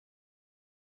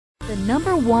The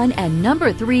 #1 and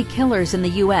 #3 killers in the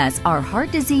U.S. are heart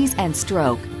disease and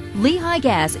stroke. Lehigh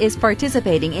Gas is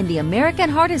participating in the American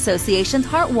Heart Association's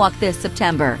Heart Walk this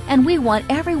September, and we want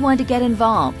everyone to get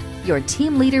involved. Your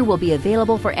team leader will be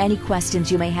available for any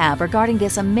questions you may have regarding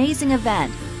this amazing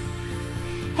event.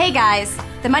 Hey guys,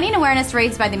 the money and awareness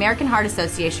raised by the American Heart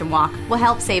Association Walk will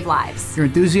help save lives. Your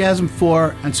enthusiasm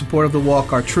for and support of the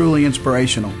walk are truly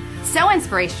inspirational. So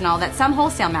inspirational that some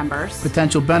wholesale members,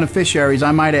 Potential beneficiaries,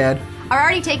 I might add, are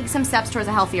already taking some steps towards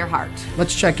a healthier heart.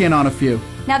 let's check in on a few.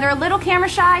 Now they're a little camera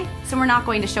shy, so we're not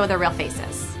going to show their real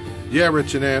faces. Yeah,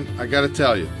 Rich and Ann, I gotta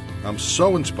tell you, I'm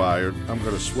so inspired, I'm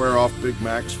gonna swear off Big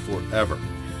Macs forever.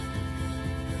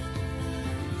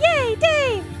 Yay,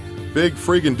 Dave! Big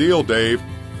friggin' deal, Dave.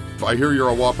 If I hear you're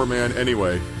a Whopper man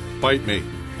anyway, bite me.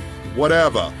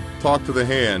 Whatever. Talk to the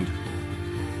hand.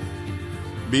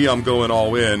 Me, I'm going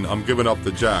all in. I'm giving up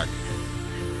the jack.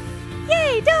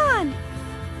 Yay, Don!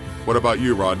 What about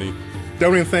you, Rodney?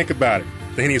 Don't even think about it.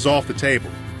 The Henny's off the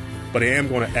table. But I am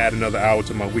going to add another hour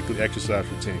to my weekly exercise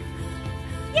routine.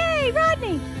 Yay,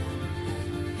 Rodney!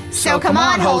 So come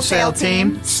on, wholesale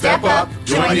team. Step up,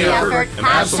 join the effort,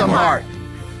 have some heart.